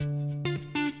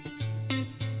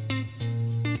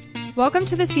Welcome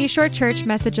to the Seashore Church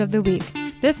Message of the Week.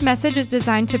 This message is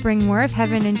designed to bring more of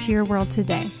heaven into your world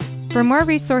today. For more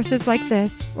resources like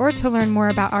this, or to learn more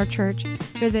about our church,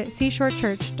 visit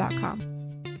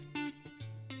seashorechurch.com.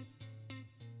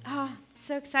 Oh,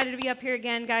 so excited to be up here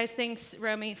again, guys. Thanks,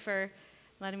 Romy, for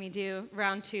letting me do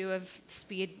round 2 of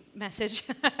Speed Message.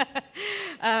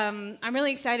 I'm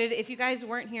really excited. If you guys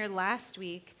weren't here last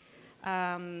week,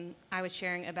 I was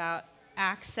sharing about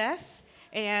access,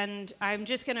 and I'm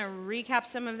just going to recap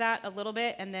some of that a little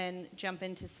bit and then jump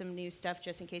into some new stuff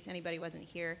just in case anybody wasn't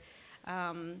here.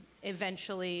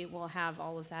 Eventually, we'll have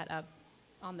all of that up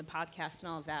on the podcast and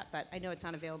all of that, but I know it's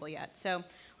not available yet. So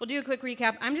we'll do a quick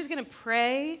recap. I'm just going to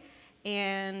pray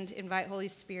and invite Holy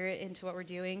Spirit into what we're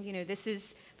doing. You know,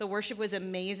 the worship was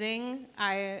amazing.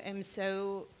 I am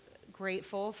so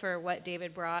grateful for what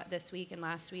David brought this week and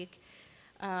last week.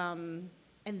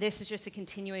 And this is just a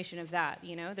continuation of that,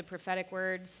 you know, the prophetic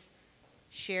words,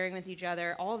 sharing with each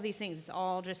other, all of these things. It's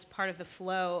all just part of the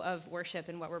flow of worship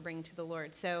and what we're bringing to the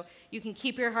Lord. So you can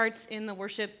keep your hearts in the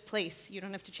worship place. You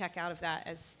don't have to check out of that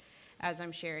as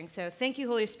I'm sharing. So thank you,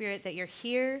 Holy Spirit, that you're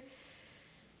here.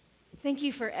 Thank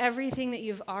you for everything that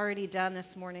you've already done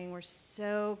this morning. We're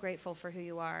so grateful for who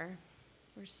you are.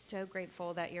 We're so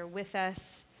grateful that you're with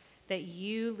us, that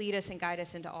you lead us and guide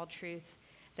us into all truth,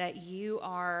 that you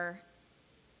are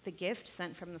the gift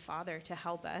sent from the Father to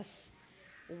help us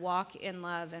walk in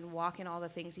love and walk in all the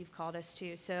things you've called us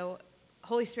to. So,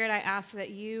 Holy Spirit, I ask that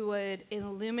you would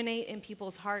illuminate in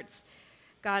people's hearts,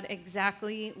 God,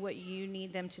 exactly what you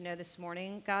need them to know this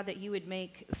morning. God, that you would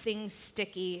make things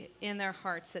sticky in their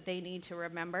hearts that they need to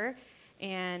remember,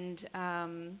 and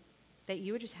that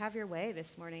you would just have your way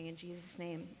this morning. In Jesus'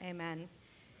 name, amen.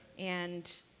 And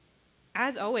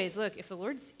as always, look, if the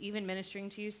Lord's even ministering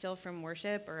to you still from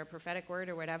worship or a prophetic word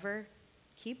or whatever,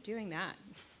 keep doing that.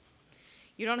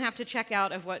 You don't have to check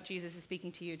out of what Jesus is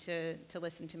speaking to you to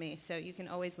listen to me. So you can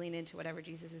always lean into whatever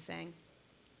Jesus is saying.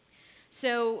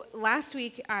 So last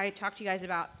week, I talked to you guys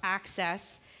about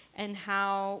access and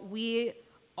how we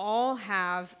all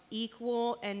have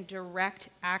equal and direct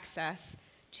access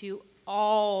to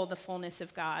all the fullness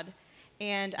of God.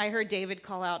 And I heard David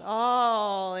call out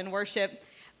all in worship.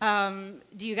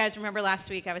 Do you guys remember last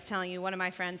week I was telling you one of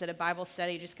my friends at a Bible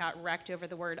study just got wrecked over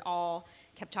the word all,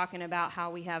 kept talking about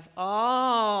how we have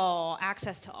all,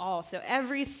 access to all. So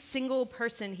every single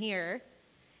person here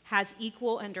has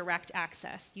equal and direct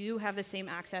access. You have the same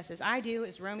access as I do,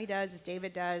 as Romy does, as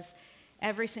David does.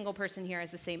 Every single person here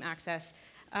has the same access.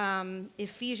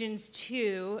 Ephesians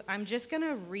 2, I'm just going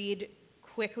to read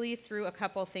quickly through a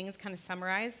couple things, kind of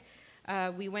summarize.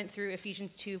 We went through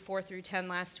Ephesians 2, 4 through 10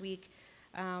 last week.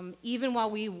 Even while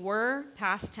we were,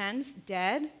 past tense,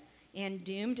 dead and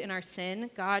doomed in our sin,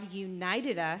 God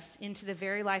united us into the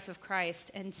very life of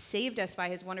Christ and saved us by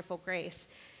his wonderful grace.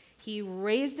 He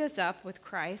raised us up with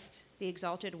Christ, the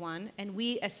exalted one, and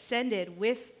we ascended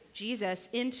with Jesus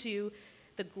into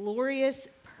the glorious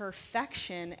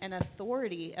perfection and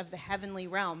authority of the heavenly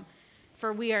realm.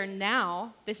 For we are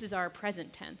now, this is our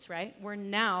present tense, right? We're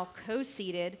now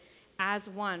co-seated as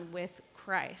one with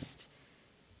Christ.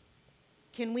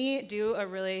 Can we do a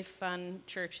really fun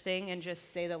church thing and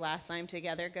just say the last line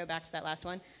together? Go back to that last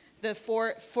one.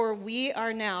 For we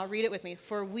are now, read it with me.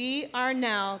 For we are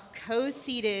now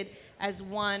co-seated as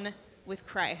one with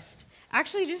Christ.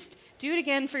 Actually, just do it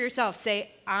again for yourself.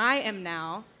 Say, I am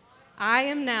now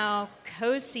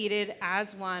co-seated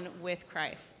as one with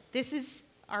Christ. This is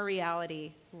our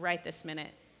reality right this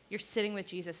minute. You're sitting with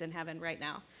Jesus in heaven right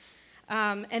now.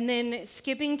 And then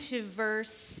skipping to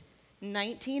verse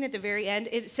 19 at the very end,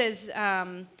 it says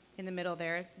in the middle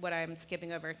there, what I'm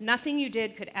skipping over, nothing you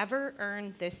did could ever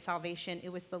earn this salvation. It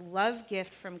was the love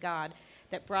gift from God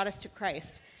that brought us to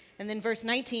Christ. And then verse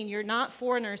 19, you're not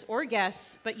foreigners or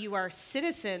guests, but you are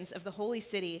citizens of the holy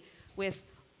city with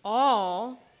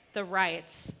all of the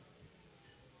rights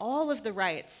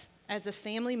as a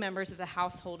family members of the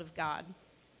household of God.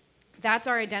 That's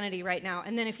our identity right now.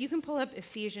 And then if you can pull up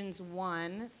Ephesians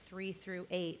 1, 3 through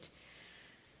 8,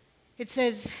 it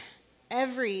says,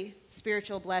 every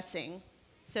spiritual blessing,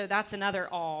 so that's another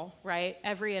all, right?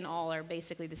 Every and all are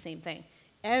basically the same thing.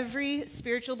 Every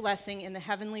spiritual blessing in the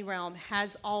heavenly realm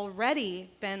has already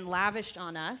been lavished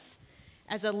on us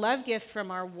as a love gift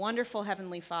from our wonderful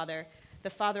heavenly Father,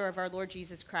 the Father of our Lord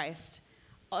Jesus Christ,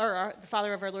 the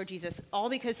Father of our Lord Jesus, all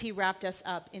because he wrapped us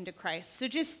up into Christ. So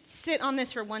just sit on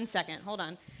this for 1 second. Hold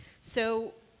on.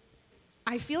 So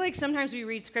I feel like sometimes we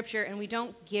read scripture and we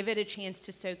don't give it a chance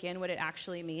to soak in what it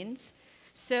actually means.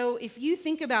 So if you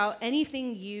think about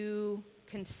anything you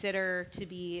consider to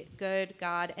be good,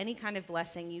 God, any kind of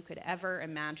blessing you could ever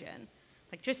imagine,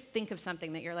 Like, just think of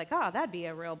something that you're like, oh, that'd be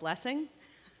a real blessing.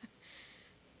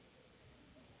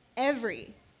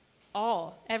 Every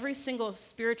single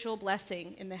spiritual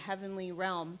blessing in the heavenly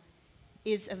realm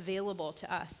is available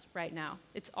to us right now.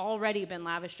 It's already been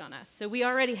lavished on us. So we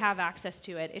already have access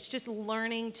to it. It's just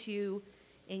learning to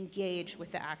engage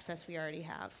with the access we already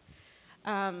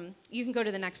have. You can go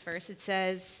to the next verse. It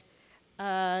says,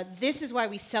 this is why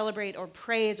we celebrate or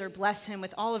praise or bless him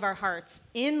with all of our hearts.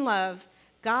 In love,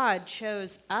 God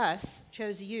chose us,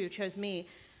 chose you, chose me,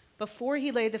 before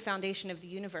he laid the foundation of the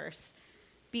universe.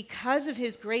 Because of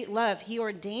his great love, he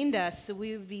ordained us so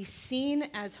we would be seen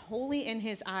as holy in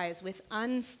his eyes with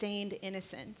unstained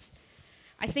innocence.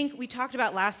 I think we talked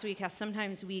about last week how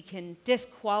sometimes we can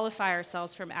disqualify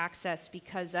ourselves from access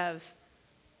because of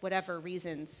whatever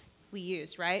reasons we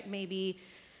use, right? Maybe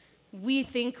we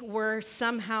think we're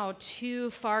somehow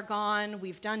too far gone,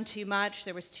 we've done too much,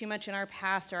 there was too much in our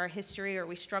past or our history, or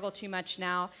we struggle too much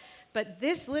now. But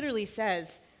this literally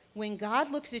says, when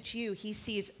God looks at you, he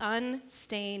sees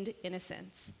unstained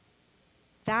innocence.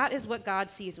 That is what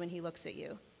God sees when he looks at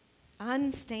you.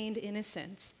 Unstained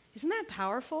innocence. Isn't that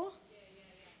powerful?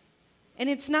 And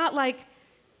it's not like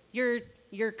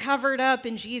you're covered up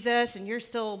in Jesus and you're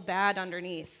still bad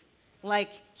underneath.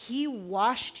 Like, he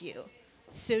washed you.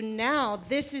 So now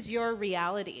this is your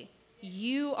reality.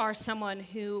 You are someone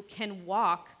who can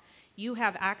walk. You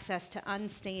have access to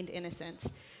unstained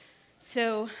innocence.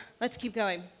 So let's keep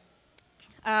going.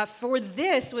 For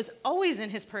this was always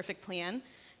in his perfect plan,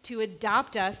 to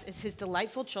adopt us as his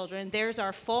delightful children. There's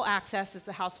our full access as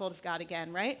the household of God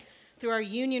again, right? Through our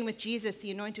union with Jesus,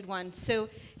 the Anointed One. So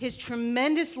his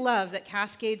tremendous love that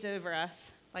cascades over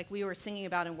us, like we were singing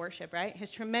about in worship, right?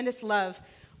 His tremendous love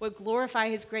would glorify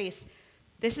his grace.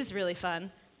 This is really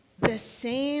fun. The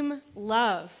same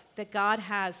love that God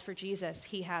has for Jesus,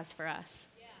 he has for us.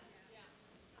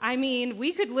 I mean,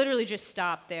 we could literally just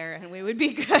stop there and we would be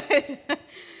good.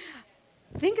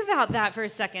 Think about that for a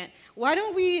second. Why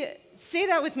don't we say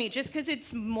that with me, just because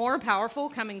it's more powerful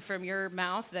coming from your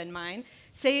mouth than mine.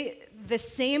 Say, the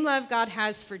same love God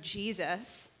has for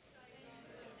Jesus,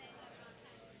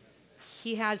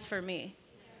 he has for me.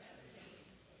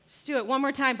 Just do it one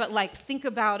more time, but like think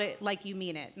about it like you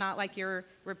mean it, not like you're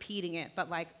repeating it, but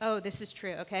like, oh, this is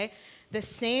true, okay? The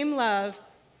same love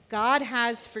God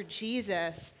has for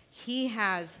Jesus, he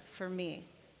has for me.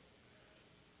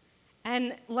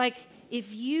 And like,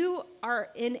 if you are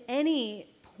in any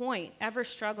point ever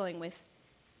struggling with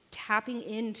tapping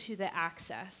into the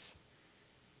access,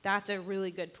 that's a really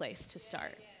good place to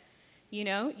start. You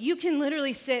know, you can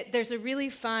literally sit, there's a really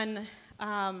fun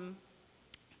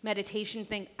meditation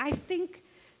thing. I think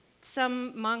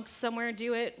some monks somewhere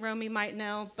do it. Romy might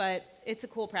know, but it's a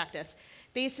cool practice.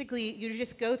 Basically, you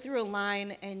just go through a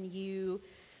line and you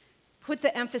put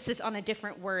the emphasis on a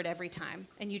different word every time,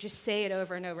 and you just say it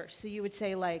over and over. So you would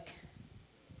say, like,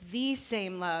 the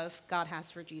same love God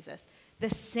has for Jesus. The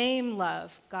same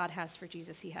love God has for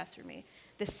Jesus, he has for me.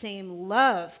 The same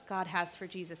love God has for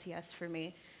Jesus, he has for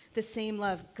me. The same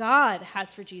love God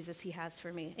has for Jesus, he has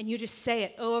for me. And you just say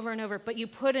it over and over, but you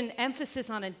put an emphasis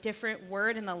on a different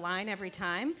word in the line every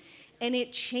time, and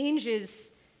it changes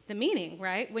the meaning,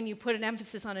 right? When you put an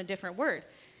emphasis on a different word.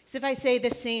 So if I say the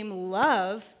same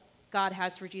love God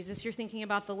has for Jesus, you're thinking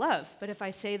about the love. But if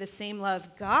I say the same love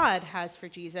God has for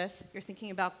Jesus, you're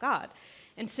thinking about God.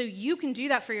 And so you can do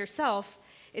that for yourself.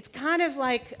 It's kind of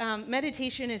like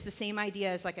meditation is the same idea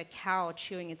as like a cow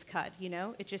chewing its cud, you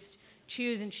know? It just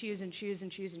chews and chews and chews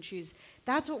and chews and chews.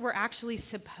 That's what we're actually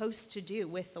supposed to do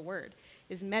with the word,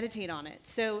 is meditate on it.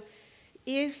 So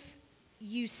if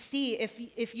you see,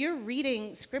 if you're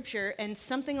reading scripture and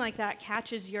something like that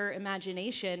catches your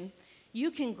imagination, you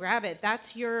can grab it.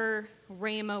 That's your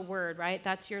rhema word, right?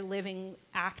 That's your living,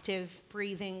 active,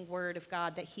 breathing word of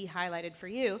God that he highlighted for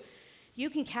you. You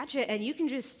can catch it and you can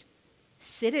just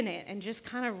sit in it and just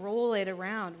kind of roll it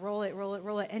around, roll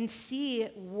it, and see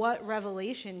what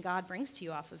revelation God brings to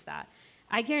you off of that.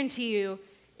 I guarantee you,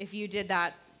 if you did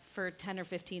that for 10 or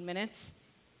 15 minutes,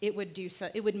 it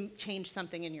would change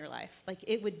something in your life. Like,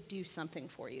 it would do something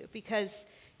for you, because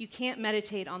you can't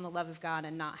meditate on the love of God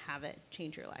and not have it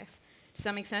change your life. Does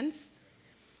that make sense?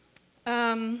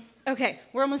 Okay,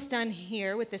 we're almost done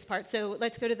here with this part, so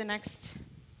let's go to the next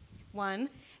one.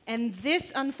 And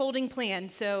this unfolding plan,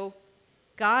 so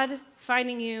God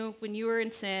finding you when you were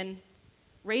in sin,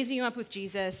 raising you up with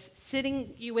Jesus,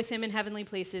 sitting you with him in heavenly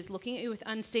places, looking at you with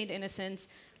unstained innocence,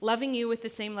 loving you with the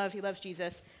same love he loves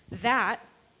Jesus, that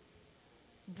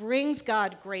brings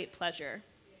God great pleasure.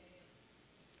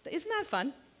 Isn't that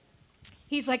fun?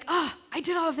 He's like, I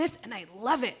did all of this and I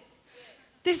love it.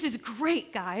 This is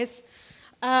great, guys.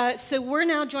 So we're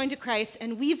now joined to Christ,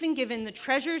 and we've been given the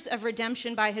treasures of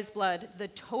redemption by his blood, the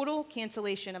total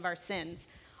cancellation of our sins,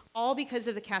 all because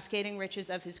of the cascading riches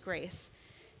of his grace.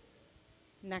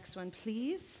 Next one,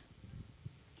 please.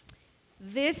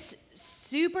 This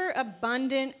super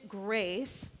abundant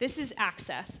grace, this is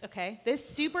access, okay? This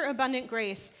super abundant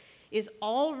grace is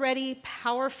already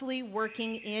powerfully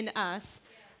working in us,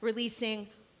 releasing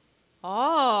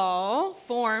all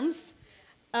forms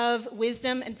of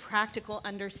wisdom and practical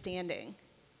understanding.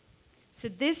 So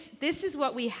this is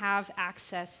what we have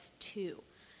access to.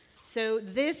 So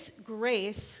this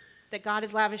grace that God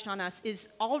has lavished on us is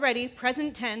already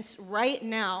present tense right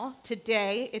now,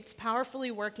 today. It's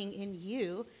powerfully working in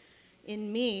you,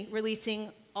 in me,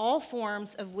 releasing all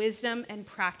forms of wisdom and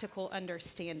practical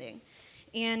understanding.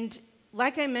 And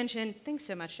like I mentioned, thanks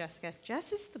so much, Jessica.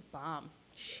 Jess is the bomb.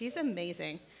 She's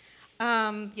amazing.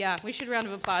 Yeah, we should round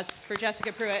of applause for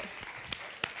Jessica Pruitt.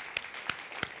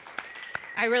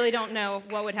 I really don't know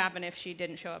what would happen if she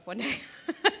didn't show up one day.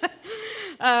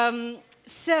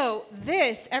 So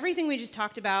everything we just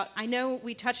talked about, I know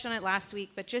we touched on it last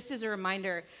week, but just as a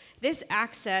reminder, this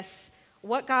access,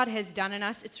 what God has done in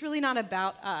us, it's really not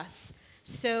about us.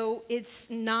 So it's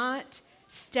not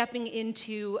stepping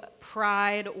into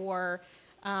pride or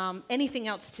anything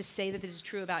else to say that this is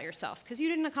true about yourself, because you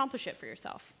didn't accomplish it for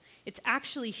yourself. It's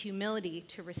actually humility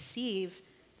to receive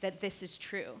that this is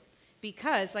true,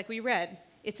 because, like we read,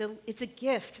 it's a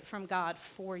gift from God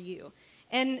for you.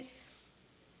 And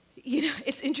you know,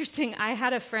 it's interesting. I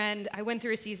had a friend, I went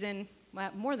through a season,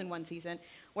 more than one season,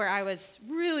 where I was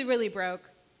really, really broke.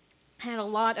 I had a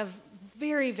lot of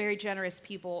very, very generous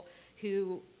people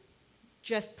who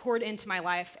just poured into my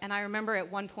life. And I remember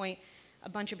at one point, a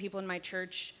bunch of people in my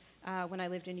church, when I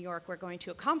lived in New York, were going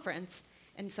to a conference.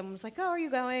 And someone was like, "Oh, are you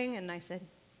going?" And I said,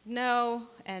 "No."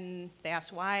 And they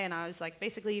asked why. And I was like,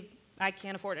 basically, I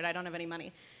can't afford it. I don't have any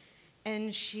money.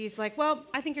 And she's like, "Well,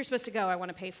 I think you're supposed to go. I want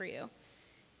to pay for you."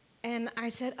 And I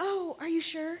said, "Oh, are you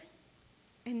sure?"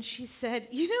 And she said,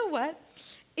 "You know what?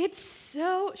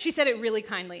 She said it really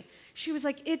kindly. She was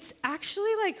like, "It's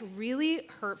actually like really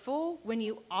hurtful when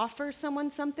you offer someone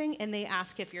something and they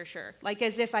ask if you're sure." Like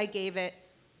as if I gave it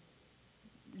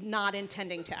not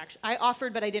intending to actually. I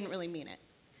offered, but I didn't really mean it.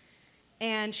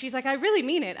 And she's like, "I really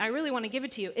mean it. I really want to give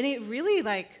it to you." And it really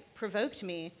like provoked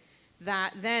me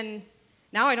that then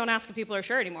now I don't ask if people are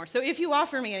sure anymore. So if you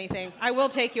offer me anything, I will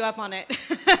take you up on it.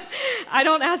 I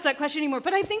don't ask that question anymore.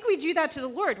 But I think we do that to the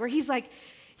Lord, where he's like,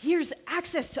 here's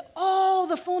access to all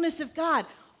the fullness of God,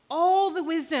 all the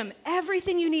wisdom,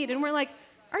 everything you need. And we're like,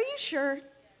 are you sure?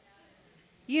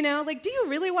 You know, like, do you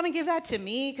really want to give that to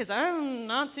me? Because I'm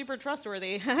not super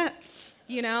trustworthy.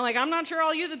 You know, like, I'm not sure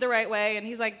I'll use it the right way. And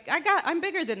he's like, I'm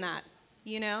bigger than that.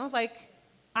 You know, like,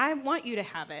 I want you to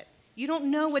have it. You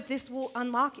don't know what this will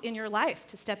unlock in your life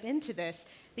to step into this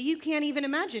that you can't even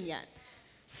imagine yet.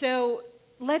 So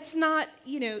let's not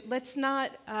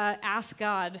ask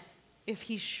God if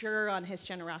he's sure on his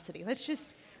generosity. Let's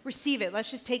just receive it. Let's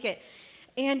just take it.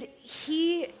 And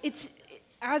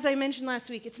as I mentioned last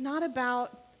week, it's not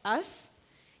about us.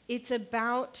 It's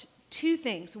about two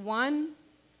things. One,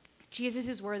 Jesus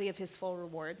is worthy of his full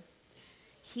reward.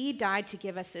 He died to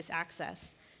give us this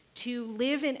access. To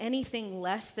live in anything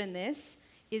less than this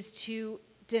is to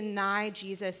deny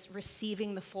Jesus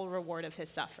receiving the full reward of his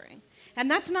suffering.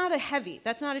 And that's not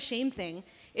a shame thing.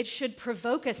 It should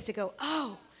provoke us to go,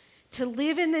 oh, to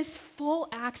live in this full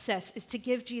access is to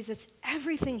give Jesus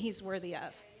everything he's worthy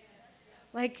of.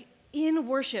 Like in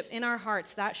worship, in our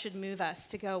hearts, that should move us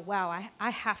to go, wow, I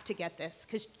have to get this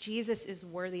because Jesus is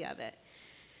worthy of it.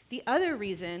 The other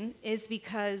reason is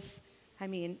because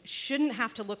shouldn't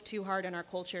have to look too hard in our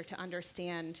culture to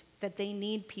understand that they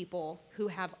need people who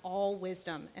have all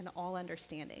wisdom and all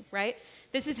understanding, right?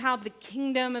 This is how the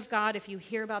kingdom of God, if you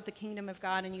hear about the kingdom of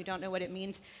God and you don't know what it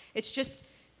means, it's just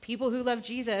people who love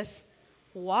Jesus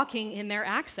walking in their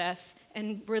access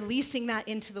and releasing that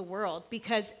into the world,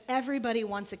 because everybody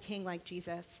wants a king like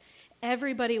Jesus.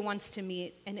 Everybody wants to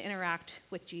meet and interact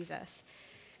with Jesus.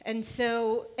 And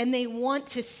they want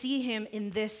to see him in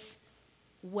this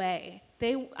way.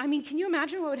 Can you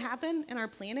imagine what would happen in our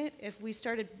planet if we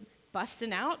started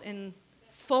busting out in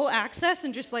full access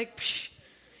and just like, psh,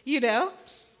 you know?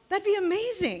 That'd be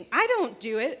amazing. I don't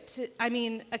do it.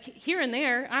 Here and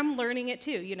there, I'm learning it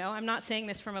too, you know? I'm not saying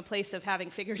this from a place of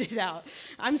having figured it out.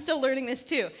 I'm still learning this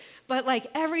too. But like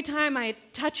every time I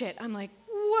touch it, I'm like,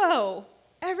 whoa,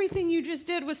 everything you just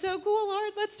did was so cool,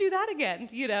 Lord. Let's do that again,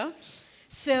 you know?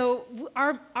 So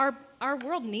our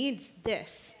world needs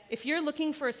this. If you're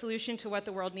looking for a solution to what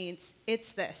the world needs,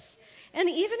 it's this. And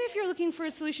even if you're looking for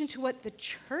a solution to what the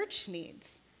church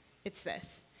needs, It's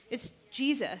this. It's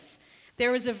Jesus.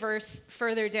 There was a verse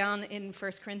further down in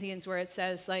 1 Corinthians where it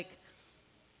says, like,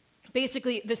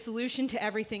 basically the solution to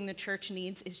everything the church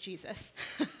needs is Jesus.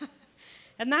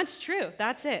 And that's true.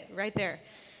 That's it right there.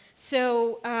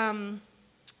 So,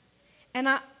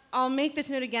 I'll make this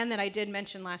note again that I did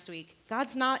mention last week.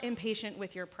 God's not impatient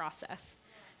with your process.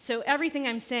 So everything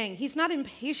I'm saying, he's not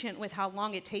impatient with how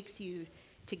long it takes you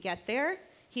to get there.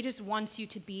 He just wants you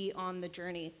to be on the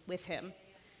journey with him,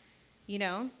 you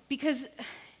know? Because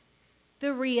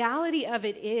the reality of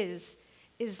it is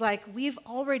like we've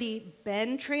already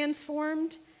been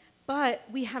transformed, but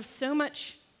we have so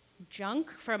much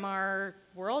junk from our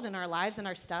world and our lives and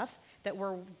our stuff that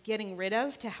we're getting rid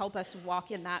of to help us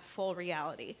walk in that full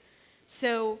reality.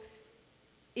 So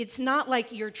it's not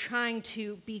like you're trying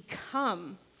to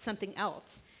become something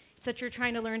else. It's that you're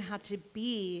trying to learn how to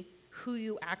be who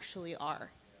you actually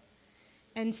are.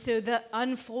 And so the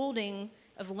unfolding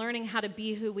of learning how to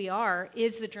be who we are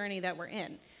is the journey that we're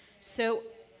in. So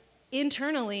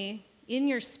internally, in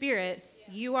your spirit,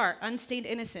 you are unstained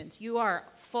innocence. You are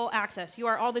full access. You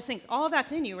are all those things. All of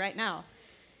that's in you right now.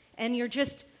 And you're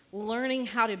just learning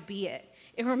how to be it.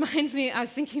 It reminds me, I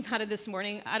was thinking about it this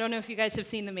morning. I don't know if you guys have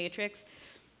seen The Matrix.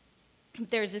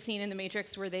 There's a scene in The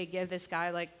Matrix where they give this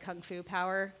guy like kung fu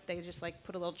power. They just like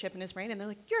put a little chip in his brain and they're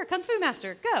like, you're a kung fu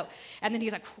master, go. And then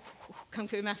he's like, kung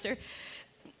fu master.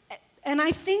 And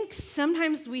I think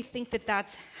sometimes we think that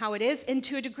that's how it is, and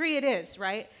to a degree it is,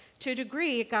 right? To a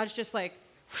degree, God's just like,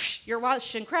 you're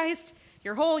washed in Christ,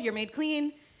 you're whole, you're made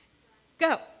clean,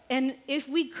 go. And if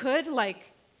we could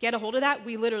like get a hold of that,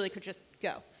 we literally could just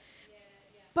go.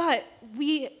 But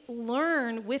we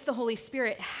learn with the Holy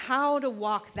Spirit how to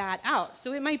walk that out.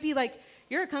 So it might be like,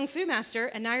 you're a kung fu master,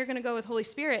 and now you're going to go with Holy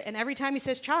Spirit, and every time he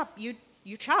says chop, you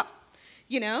chop.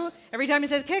 You know? Every time he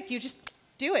says kick, you just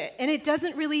do it. And it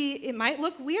doesn't really, it might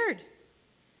look weird,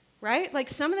 right? Like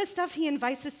some of the stuff he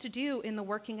invites us to do in the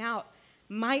working out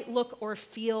might look or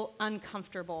feel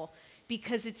uncomfortable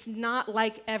because it's not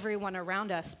like everyone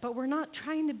around us, but we're not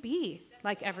trying to be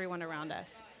like everyone around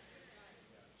us.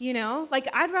 You know, like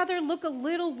I'd rather look a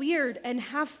little weird and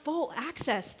have full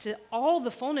access to all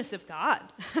the fullness of God.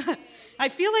 I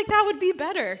feel like that would be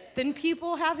better than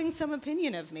people having some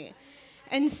opinion of me.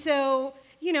 And so,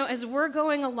 you know, as we're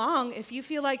going along, if you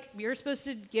feel like you're supposed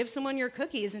to give someone your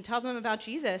cookies and tell them about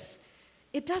Jesus,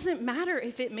 it doesn't matter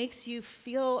if it makes you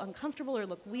feel uncomfortable or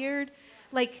look weird.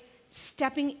 Like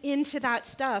stepping into that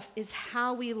stuff is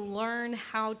how we learn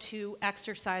how to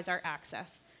exercise our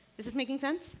access. Is this making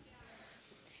sense?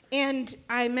 And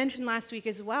I mentioned last week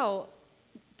as well,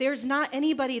 there's not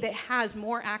anybody that has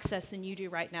more access than you do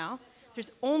right now. There's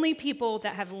only people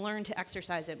that have learned to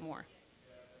exercise it more.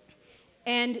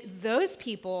 And those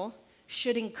people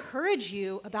should encourage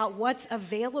you about what's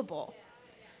available.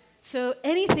 So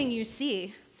anything you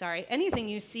see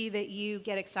that you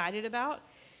get excited about,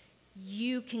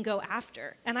 you can go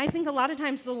after. And I think a lot of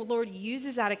times the Lord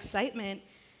uses that excitement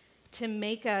to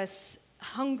make us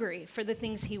hungry for the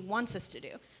things he wants us to do.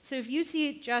 So if you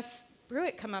see Jess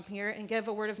Brewitt come up here and give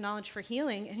a word of knowledge for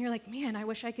healing, and you're like, man, I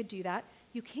wish I could do that,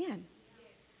 you can.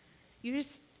 You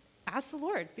just ask the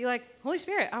Lord. Be like, Holy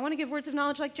Spirit, I want to give words of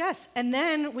knowledge like Jess. And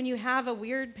then when you have a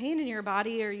weird pain in your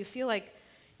body or you feel like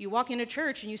you walk into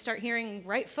church and you start hearing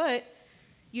right foot,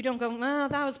 you don't go, well,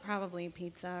 that was probably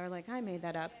pizza, or like, I made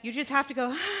that up. You just have to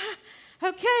go,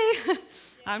 okay,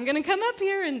 I'm going to come up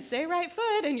here and say right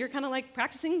foot, and you're kind of like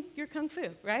practicing your kung fu,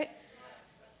 right?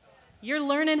 You're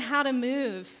learning how to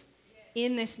move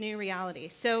in this new reality.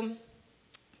 So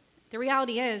the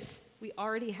reality is we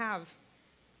already have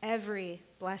every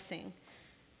blessing.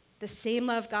 The same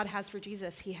love God has for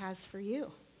Jesus, he has for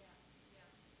you.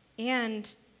 And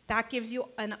that gives you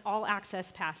an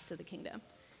all-access pass to the kingdom.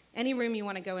 Any room you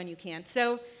want to go in, you can.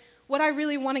 So what I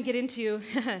really want to get into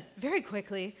very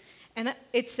quickly, and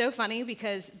it's so funny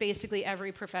because basically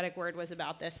every prophetic word was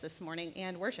about this morning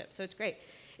and worship, so it's great.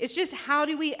 It's just how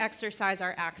do we exercise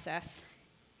our access?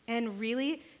 And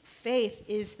really, faith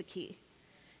is the key.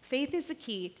 Faith is the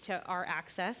key to our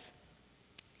access.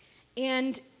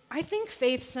 And I think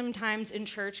faith sometimes in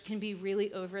church can be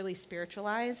really overly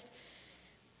spiritualized.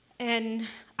 And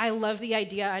I love the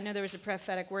idea. I know there was a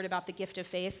prophetic word about the gift of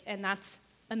faith, and that's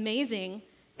amazing.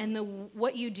 And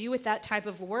what you do with that type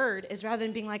of word is rather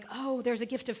than being like, oh, there's a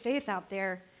gift of faith out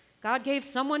there. God gave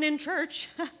someone in church.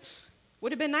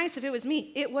 Would have been nice if it was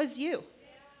me. It was you.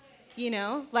 You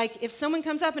know, like if someone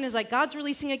comes up and is like, God's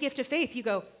releasing a gift of faith, you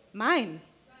go, mine.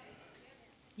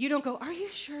 You don't go, are you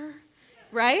sure?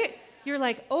 Right? You're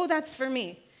like, oh, that's for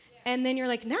me. And then you're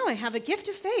like, now I have a gift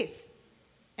of faith.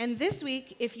 And this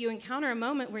week, if you encounter a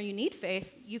moment where you need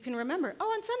faith, you can remember, oh,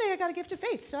 on Sunday I got a gift of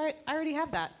faith, so I already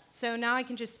have that. So now I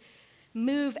can just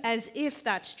move as if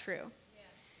that's true. Yeah.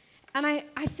 And I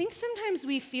think sometimes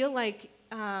we feel like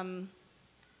I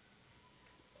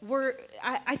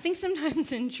think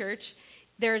sometimes in church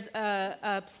there's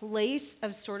a place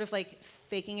of sort of like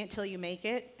faking it till you make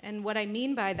it. And what I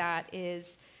mean by that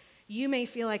is you may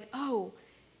feel like, oh,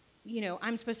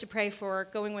 I'm supposed to pray for,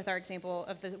 going with our example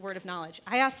of the word of knowledge.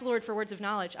 I asked the Lord for words of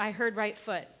knowledge. I heard right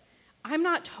foot. I'm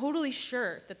not totally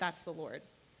sure that that's the Lord.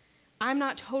 I'm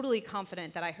not totally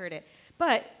confident that I heard it.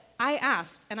 But I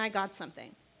asked, and I got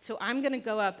something. So I'm going to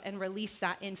go up and release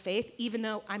that in faith, even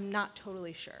though I'm not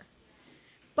totally sure.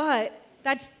 But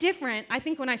that's different. I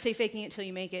think when I say faking it till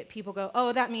you make it, people go,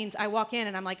 oh, that means I walk in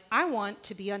and I'm like, I want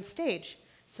to be on stage.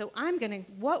 So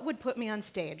what would put me on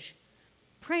stage?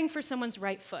 Praying for someone's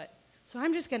right foot. So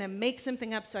I'm just going to make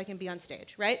something up so I can be on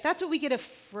stage, right? That's what we get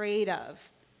afraid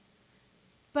of.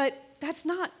 But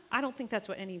I don't think that's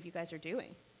what any of you guys are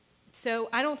doing. So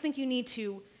I don't think you need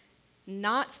to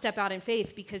not step out in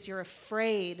faith because you're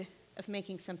afraid of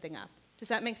making something up. Does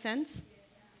that make sense?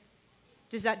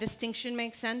 Does that distinction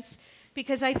make sense?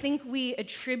 Because I think we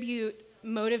attribute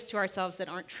motives to ourselves that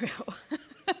aren't true.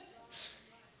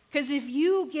 Because if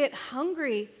you get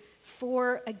hungry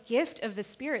for a gift of the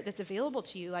Spirit that's available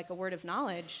to you, like a word of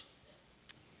knowledge,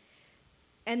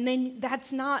 and then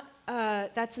that's not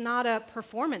a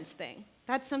performance thing.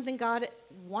 That's something God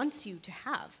wants you to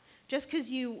have. Just because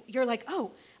you're like,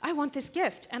 oh, I want this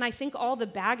gift. And I think all the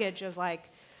baggage of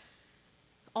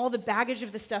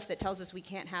the stuff that tells us we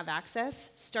can't have access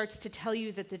starts to tell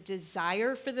you that the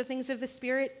desire for the things of the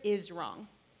Spirit is wrong.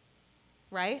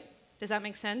 Right? Does that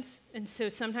make sense? And so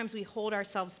sometimes we hold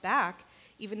ourselves back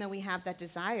even though we have that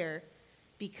desire,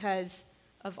 because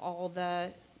of all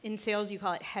in sales you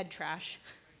call it head trash,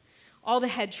 all the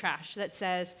head trash that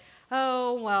says,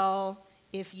 oh, well,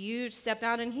 if you step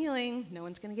out in healing, no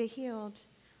one's going to get healed,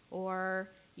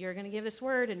 or you're going to give this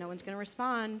word and no one's going to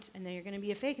respond, and then you're going to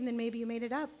be a fake, and then maybe you made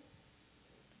it up,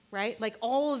 right? Like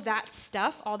all of that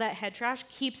stuff, all that head trash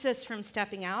keeps us from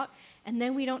stepping out, and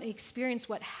then we don't experience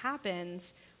what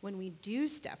happens when we do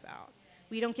step out.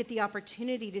 We don't get the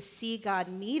opportunity to see God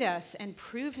meet us and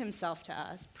prove himself to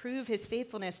us, prove his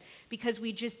faithfulness, because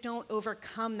we just don't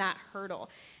overcome that hurdle.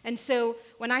 And so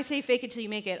when I say fake it till you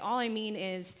make it, all I mean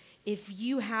is if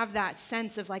you have that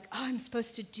sense of like, oh, I'm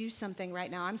supposed to do something right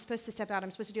now, I'm supposed to step out,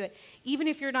 I'm supposed to do it, even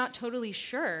if you're not totally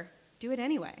sure, do it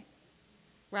anyway,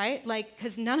 right? Like,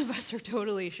 because none of us are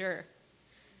totally sure.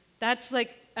 That's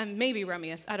like, maybe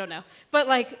Romeus, I don't know. But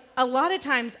like a lot of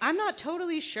times I'm not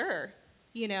totally sure,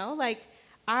 like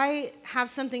I have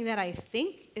something that I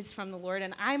think is from the Lord,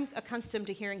 and I'm accustomed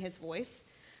to hearing his voice.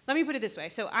 Let me put it this way.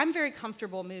 So I'm very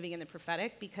comfortable moving in the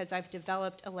prophetic because I've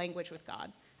developed a language with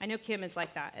God. I know Kim is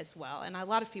like that as well, and a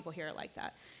lot of people here are like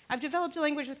that. I've developed a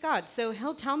language with God, so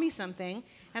he'll tell me something,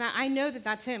 and I know that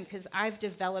that's him because I've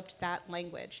developed that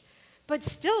language. But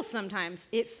still sometimes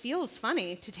it feels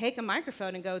funny to take a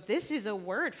microphone and go, this is a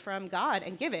word from God,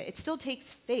 and give it. It still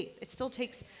takes faith. It still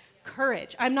takes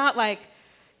courage. I'm not like,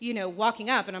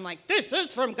 walking up and I'm like, this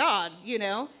is from God,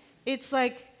 It's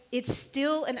like, it's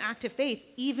still an act of faith,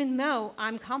 even though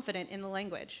I'm confident in the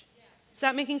language. Is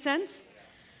that making sense?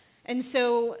 And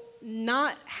so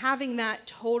not having that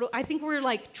total, I think we're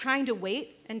like trying to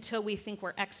wait until we think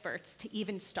we're experts to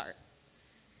even start.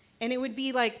 And it would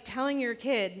be like telling your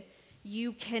kid,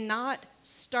 you cannot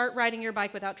start riding your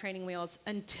bike without training wheels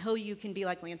until you can be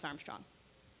like Lance Armstrong.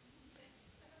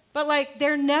 But like,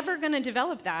 they're never going to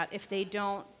develop that if they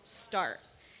don't start.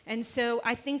 And so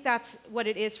I think that's what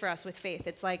it is for us with faith.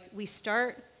 It's like we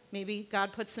start, maybe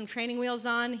God puts some training wheels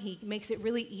on, he makes it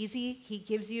really easy, he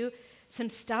gives you some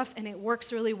stuff and it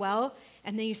works really well,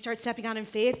 and then you start stepping out in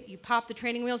faith, you pop the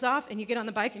training wheels off and you get on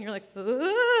the bike and you're like,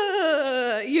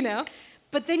 But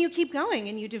then you keep going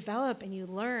and you develop and you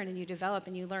learn and you develop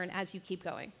and you learn as you keep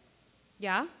going.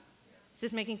 Yeah? Is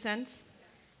this making sense?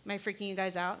 Am I freaking you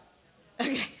guys out?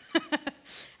 Okay.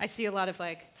 I see a lot of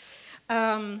like,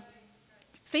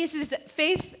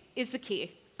 faith is the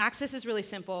key. Access is really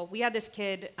simple. We had this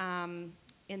kid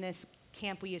in this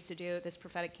camp we used to do, this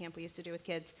prophetic camp we used to do with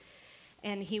kids,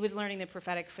 and he was learning the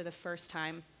prophetic for the first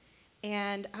time.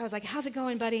 And I was like, how's it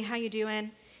going, buddy? How you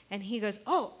doing? And he goes,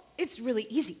 oh, it's really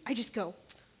easy. I just go,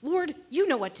 Lord, you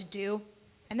know what to do.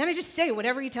 And then I just say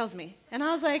whatever he tells me. And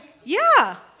I was like,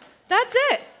 yeah, that's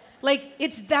it. Like,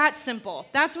 it's that simple.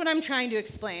 That's what I'm trying to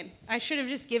explain. I should have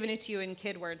just given it to you in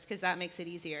kid words because that makes it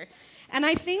easier. And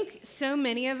I think so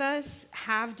many of us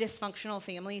have dysfunctional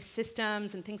family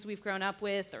systems and things we've grown up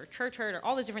with or church hurt or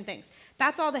all those different things.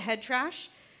 That's all the head trash.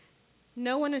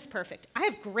 No one is perfect. I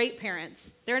have great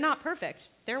parents. They're not perfect.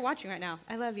 They're watching right now.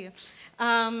 I love you.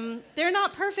 They're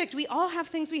not perfect. We all have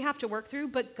things we have to work through,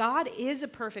 but God is a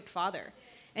perfect Father.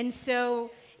 And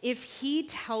so if he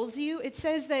tells you, it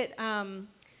says that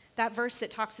that verse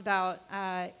that talks about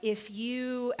if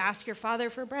you ask your father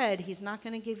for bread, he's not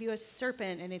going to give you a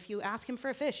serpent. And if you ask him for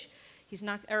a fish, he's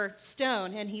not, or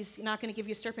stone, and he's not going to give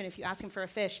you a serpent if you ask him for a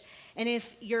fish. And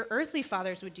if your earthly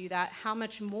fathers would do that, how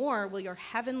much more will your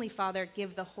heavenly Father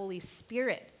give the Holy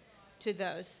Spirit to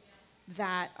those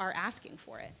that are asking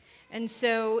for it? And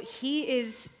so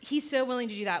he's so willing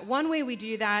to do that. One way we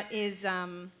do that is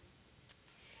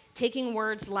taking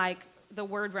words like the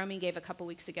word Romy gave a couple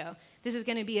weeks ago. This is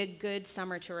going to be a good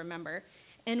summer to remember.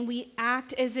 And we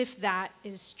act as if that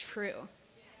is true.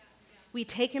 We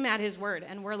take him at his word,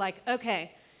 and we're like,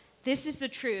 okay, this is the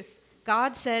truth.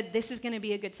 God said this is going to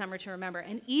be a good summer to remember.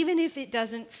 And even if it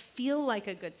doesn't feel like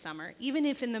a good summer, even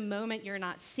if in the moment you're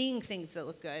not seeing things that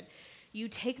look good, you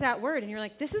take that word and you're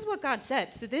like, this is what God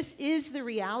said. So this is the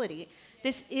reality.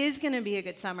 This is going to be a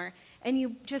good summer. And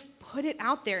you just put it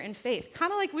out there in faith.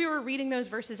 Kind of like we were reading those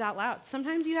verses out loud.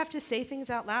 Sometimes you have to say things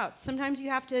out loud. Sometimes you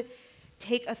have to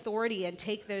take authority and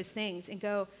take those things and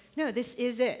go, no, this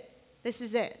is it. This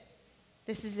is it.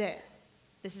 This is it.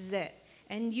 This is it.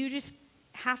 And you just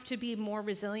have to be more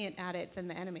resilient at it than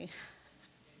the enemy.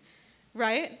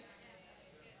 Right?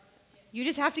 You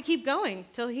just have to keep going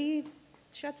till he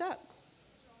shuts up.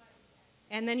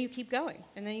 And then you keep going.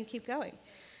 And then you keep going.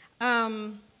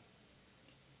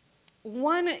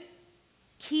 One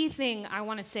key thing I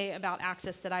want to say about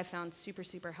access that I found super,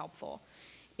 super helpful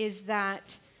is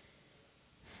that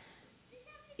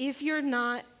if you're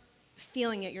not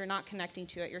feeling it, you're not connecting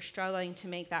to it, you're struggling to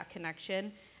make that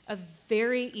connection, a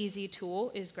very easy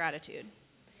tool is gratitude.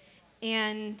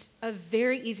 And a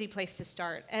very easy place to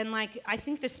start. And I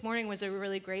think this morning was a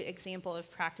really great example of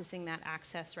practicing that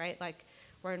access, right? Like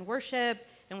we're in worship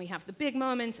and we have the big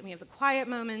moments and we have the quiet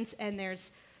moments and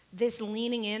there's this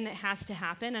leaning in that has to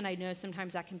happen. And I know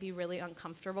sometimes that can be really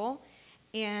uncomfortable.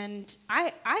 And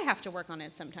I have to work on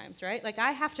it sometimes, right? Like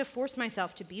I have to force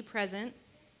myself to be present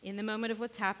in the moment of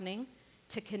what's happening,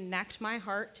 to connect my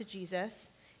heart to Jesus,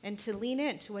 and to lean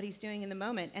into what he's doing in the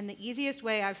moment. And the easiest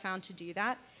way I've found to do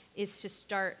that is to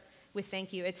start with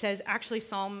thank you. It says, actually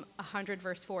Psalm 100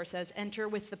 verse 4 says, enter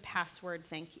with the password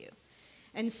thank you.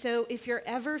 And so if you're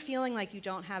ever feeling like you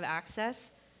don't have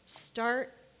access,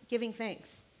 start giving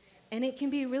thanks. And it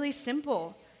can be really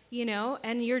simple,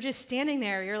 and you're just standing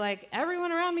there. You're like,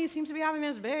 everyone around me seems to be having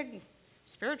this big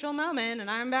spiritual moment, and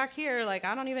I'm back here, like,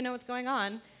 I don't even know what's going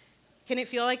on. Can it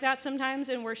feel like that sometimes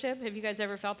in worship? Have you guys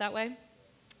ever felt that way?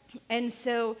 And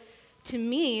so, to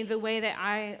me, the way that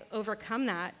I overcome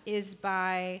that is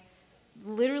by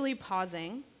literally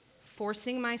pausing,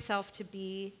 forcing myself to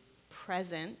be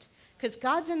present, because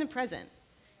God's in the present.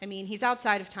 I mean, he's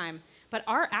outside of time, but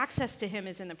our access to him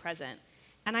is in the present.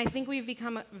 And I think we've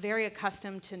become very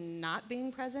accustomed to not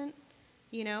being present.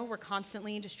 We're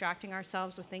constantly distracting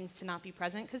ourselves with things to not be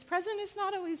present, because present is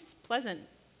not always pleasant.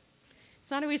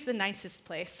 It's not always the nicest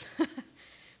place.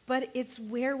 But it's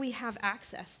where we have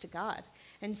access to God.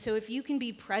 And so if you can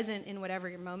be present in whatever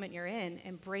your moment you're in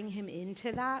and bring him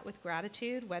into that with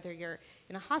gratitude, whether you're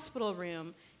in a hospital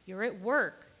room, you're at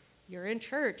work, you're in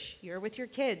church, you're with your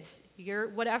kids, you're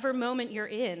whatever moment you're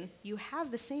in, you have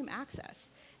the same access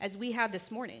as we had this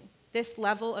morning. This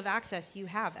level of access you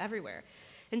have everywhere.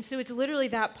 And so it's literally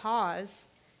that pause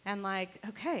and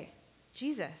okay,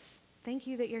 Jesus, thank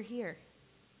you that you're here.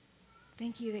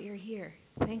 Thank you that you're here.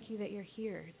 Thank you that you're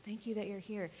here. Thank you that you're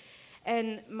here.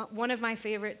 And one of my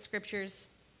favorite scriptures,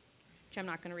 which I'm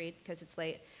not going to read because it's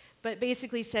late, but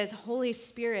basically says, Holy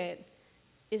Spirit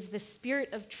is the Spirit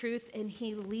of truth, and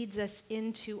he leads us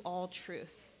into all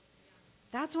truth.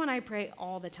 That's when I pray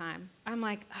all the time. I'm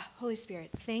like, Holy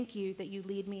Spirit, thank you that you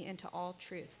lead me into all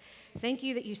truth. Thank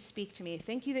you that you speak to me.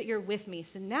 Thank you that you're with me.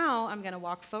 So now I'm going to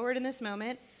walk forward in this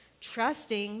moment,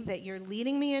 trusting that you're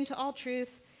leading me into all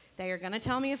truth, that you're going to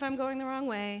tell me if I'm going the wrong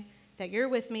way, that you're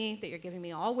with me, that you're giving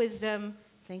me all wisdom.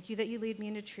 Thank you that you lead me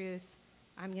into truth.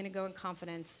 I'm going to go in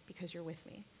confidence because you're with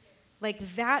me. Like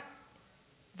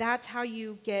that's how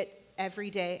you get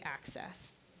everyday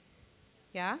access.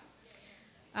 Yeah?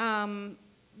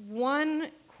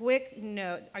 One quick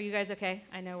note. Are you guys okay?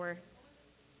 I know we're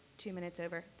 2 minutes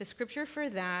over. The scripture for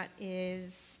that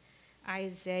is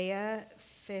Isaiah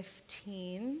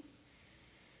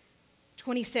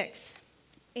 15:26.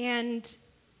 And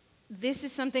this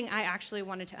is something I actually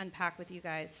wanted to unpack with you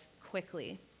guys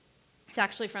quickly. It's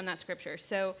actually from that scripture.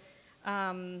 So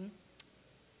Isaiah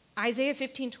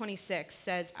 15:26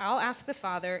 says, I'll ask the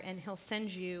Father, and he'll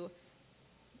send you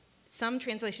Some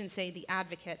translations say the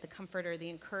advocate, the comforter, the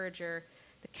encourager,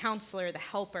 the counselor, the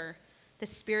helper, the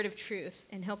Spirit of truth,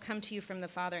 and he'll come to you from the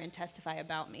Father and testify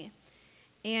about me.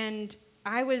 And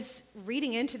I was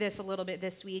reading into this a little bit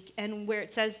this week, and where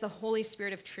it says the Holy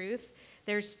Spirit of truth,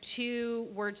 there's two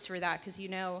words for that, because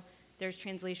there's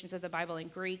translations of the Bible in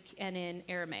Greek and in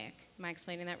Aramaic. Am I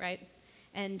explaining that right?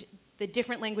 And the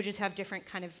different languages have different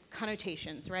kind of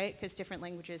connotations, right? Because different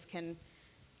languages can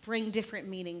bring different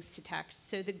meanings to text.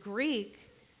 So the Greek,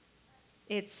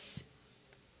 it's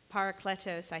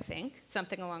parakletos, I think,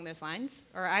 something along those lines.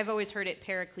 Or I've always heard it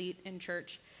paraclete in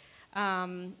church.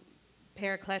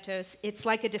 Parakletos, it's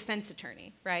like a defense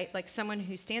attorney, right? Like someone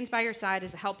who stands by your side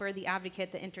as a helper, the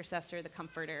advocate, the intercessor, the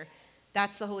comforter.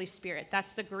 That's the Holy Spirit.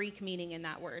 That's the Greek meaning in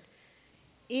that word.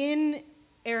 In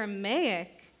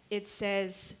Aramaic, it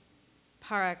says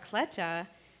parakleta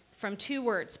from two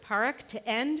words, parak, to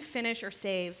end, finish, or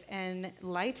save, and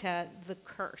leita, the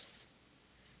curse.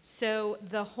 So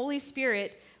the Holy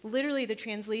Spirit, literally the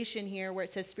translation here where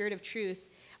it says Spirit of truth,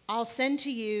 I'll send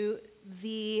to you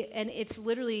and it's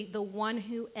literally the one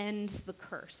who ends the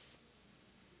curse.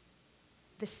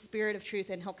 The Spirit of truth,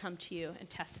 and he'll come to you and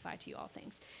testify to you all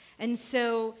things. And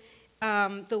so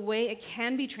the way it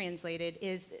can be translated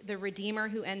is the Redeemer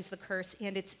who ends the curse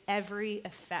and its every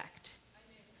effect.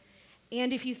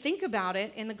 And if you think about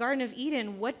it, in the Garden of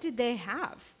Eden, what did they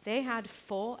have? They had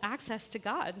full access to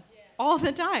God all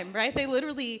the time, right? They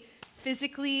literally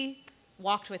physically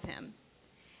walked with him.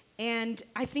 And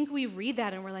I think we read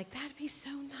that and we're like, that'd be so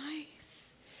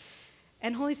nice.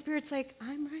 And Holy Spirit's like,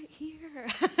 I'm right here.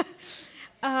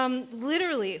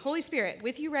 Literally, Holy Spirit,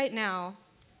 with you right now,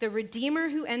 the Redeemer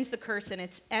who ends the curse and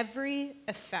its every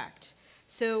effect.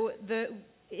 So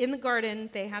in the garden,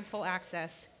 they had full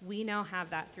access. We now have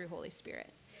that through Holy Spirit.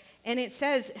 And it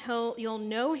says you'll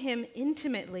know him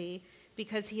intimately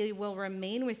because he will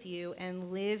remain with you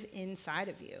and live inside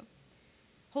of you.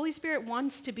 Holy Spirit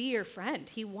wants to be your friend.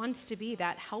 He wants to be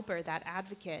that helper, that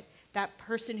advocate, that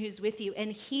person who's with you.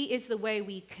 And he is the way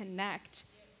we connect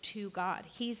to God.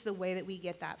 He's the way that we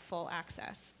get that full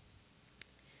access.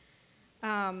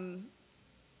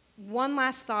 One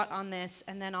last thought on this,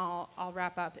 and then I'll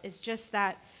wrap up, is just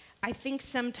that I think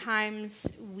sometimes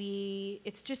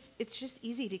it's just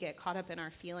easy to get caught up in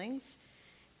our feelings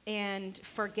and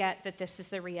forget that this is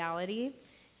the reality.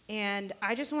 And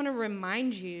I just want to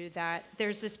remind you that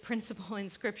there's this principle in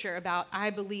Scripture about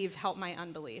I believe, help my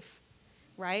unbelief,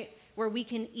 right? Where we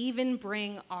can even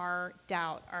bring our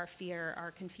doubt, our fear,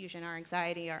 our confusion, our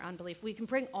anxiety, our unbelief. We can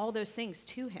bring all those things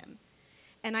to him.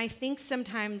 And I think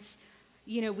sometimes,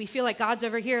 we feel like God's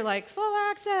over here like full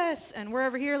access, and we're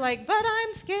over here like, but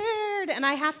I'm scared, and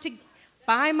I have to,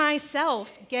 by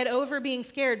myself, get over being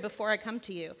scared before I come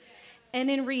to you. And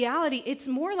in reality, it's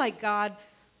more like God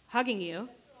hugging you.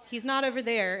 He's not over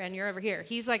there and you're over here.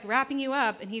 He's like wrapping you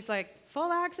up and he's like,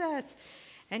 full access.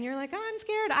 And you're like, I'm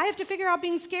scared. I have to figure out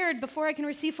being scared before I can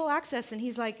receive full access. And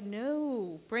he's like,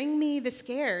 no, bring me the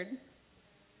scared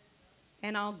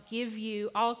and I'll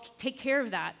take care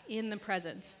of that in the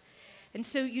presence. And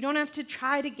so you don't have to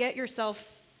try to get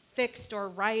yourself fixed or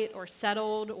right or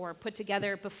settled or put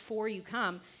together before you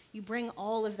come. You bring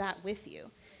all of that with you.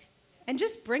 And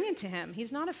just bring it to him.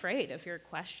 He's not afraid of your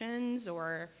questions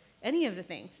or any of the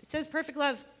things. It says perfect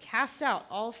love casts out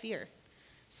all fear.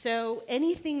 So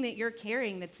anything that you're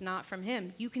carrying that's not from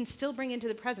him, you can still bring into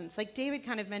the presence. Like David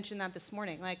kind of mentioned that this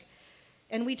morning.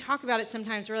 And we talk about it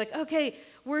sometimes. We're like, okay,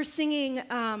 we're singing,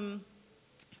 I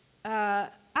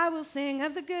will sing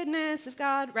of the goodness of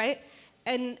God, right?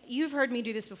 And you've heard me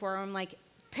do this before. I'm like,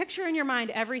 picture in your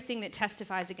mind everything that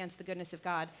testifies against the goodness of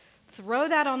God. Throw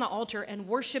that on the altar and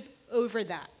worship over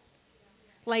that.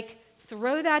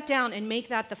 Throw that down and make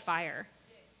that the fire,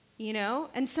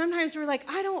 And sometimes we're like,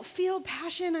 I don't feel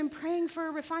passion. I'm praying for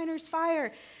a refiner's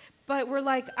fire. But we're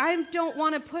like, I don't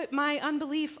want to put my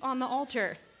unbelief on the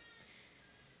altar.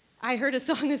 I heard a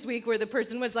song this week where the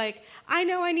person was like, I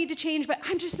know I need to change, but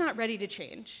I'm just not ready to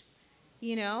change.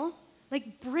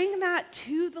 Bring that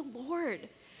to the Lord.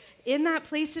 In that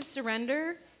place of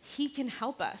surrender, he can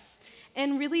help us.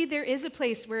 And really, there is a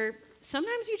place where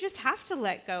sometimes you just have to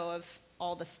let go of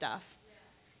all the stuff.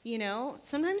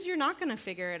 Sometimes you're not going to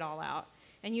figure it all out.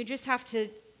 And you just have to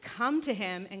come to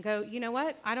him and go, you know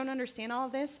what? I don't understand all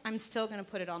of this. I'm still going to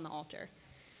put it on the altar.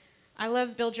 I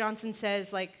love Bill Johnson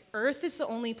says, earth is the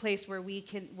only place where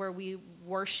we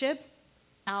worship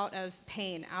out of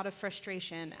pain, out of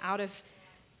frustration, out of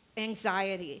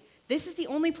anxiety. This is the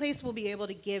only place we'll be able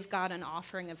to give God an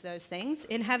offering of those things.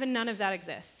 In heaven, none of that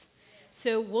exists.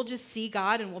 So we'll just see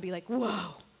God and we'll be like,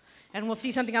 whoa. and we'll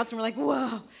see something else and we're like,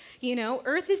 whoa.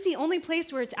 Earth is the only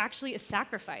place where it's actually a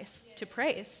sacrifice to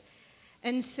praise.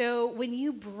 And so when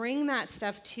you bring that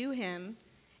stuff to him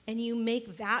and you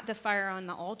make that the fire on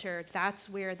the altar, that's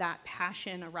where that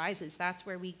passion arises. That's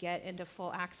where we get into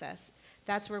full access.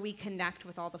 That's where we connect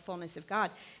with all the fullness of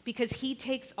God, because he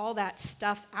takes all that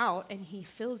stuff out and he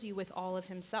fills you with all of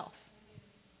himself.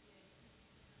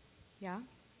 Yeah?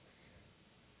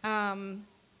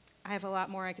 I have a lot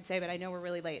more I could say, but I know we're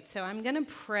really late. So I'm going to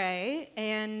pray,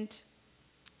 and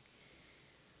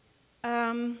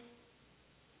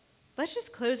let's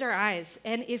just close our eyes.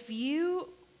 And if you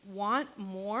want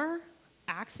more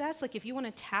access, like if you want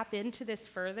to tap into this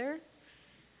further,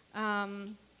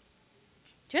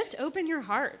 just open your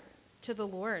heart to the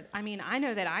Lord. I mean, I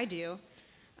know that I do.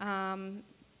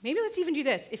 Maybe let's even do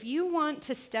this. If you want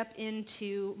to step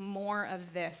into more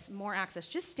of this, more access,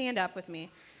 just stand up with me.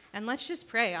 And let's just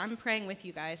pray. I'm praying with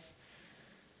you guys.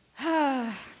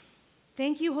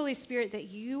 Thank you, Holy Spirit, that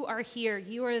you are here.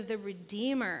 You are the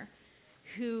Redeemer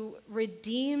who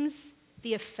redeems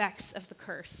the effects of the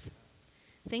curse.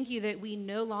 Thank you that we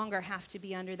no longer have to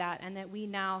be under that, and that we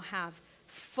now have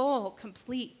full,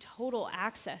 complete, total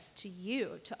access to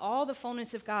you, to all the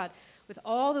fullness of God, with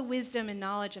all the wisdom and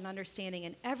knowledge and understanding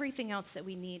and everything else that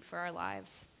we need for our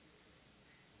lives.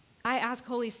 I ask,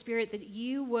 Holy Spirit, that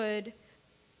you would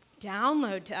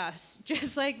download to us,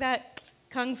 just like that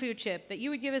Kung Fu chip, that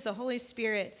you would give us a Holy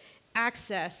Spirit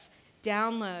access,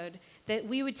 download, that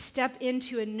we would step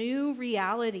into a new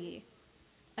reality,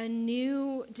 a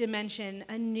new dimension,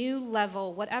 a new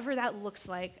level, whatever that looks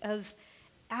like, of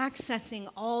accessing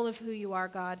all of who you are,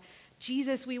 God.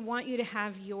 Jesus, we want you to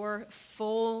have your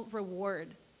full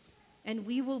reward, and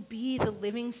we will be the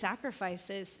living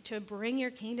sacrifices to bring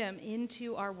your kingdom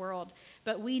into our world.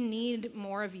 But we need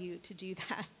more of you to do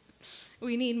that.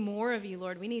 We need more of you,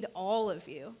 Lord. We need all of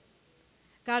you.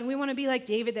 God, we want to be like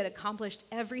David, that accomplished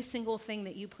every single thing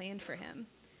that you planned for him.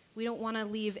 We don't want to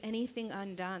leave anything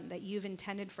undone that you've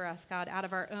intended for us, God, out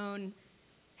of our own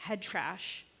head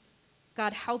trash.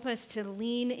 God, help us to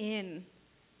lean in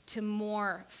to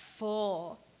more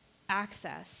full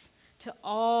access to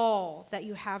all that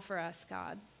you have for us,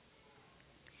 God.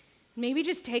 Maybe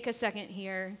just take a second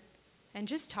here and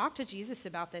just talk to Jesus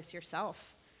about this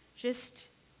yourself. Just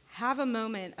have a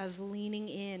moment of leaning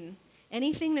in.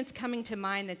 Anything that's coming to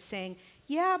mind that's saying,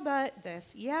 yeah, but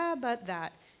this, yeah, but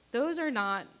that,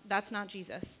 that's not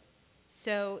Jesus.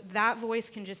 So that voice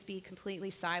can just be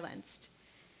completely silenced.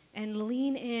 And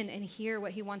lean in and hear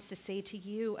what he wants to say to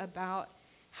you about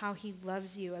how he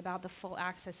loves you, about the full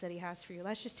access that he has for you.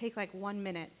 Let's just take like 1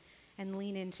 minute and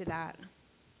lean into that.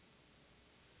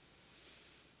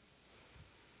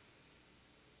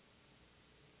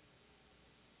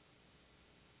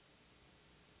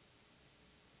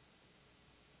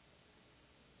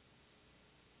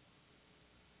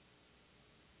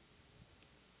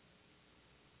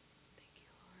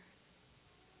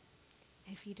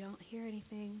 If you don't hear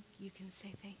anything, you can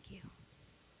say thank you.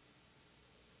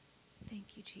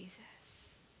 Thank you, Jesus.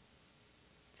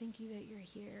 Thank you that you're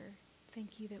here.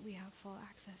 Thank you that we have full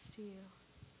access to you.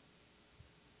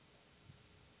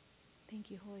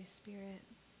 Thank you, Holy Spirit.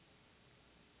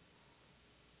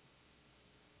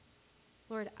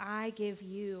 Lord, I give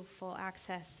you full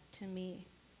access to me.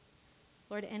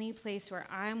 Lord, any place where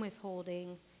I'm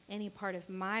withholding any part of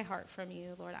my heart from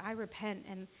you, Lord, I repent,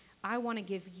 and I want to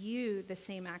give you the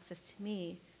same access to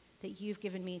me that you've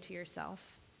given me to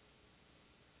yourself.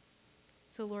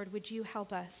 So, Lord, would you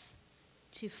help us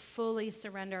to fully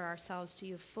surrender ourselves to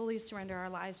you, fully surrender our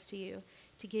lives to you,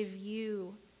 to give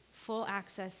you full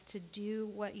access to do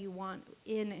what you want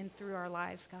in and through our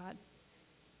lives, God.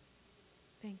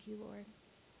 Thank you, Lord.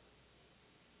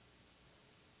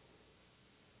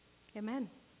 Amen.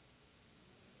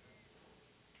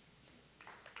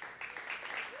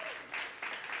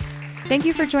 Thank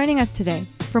you for joining us today.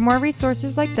 For more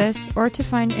resources like this, or to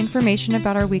find information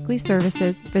about our weekly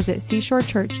services, visit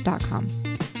seashorechurch.com.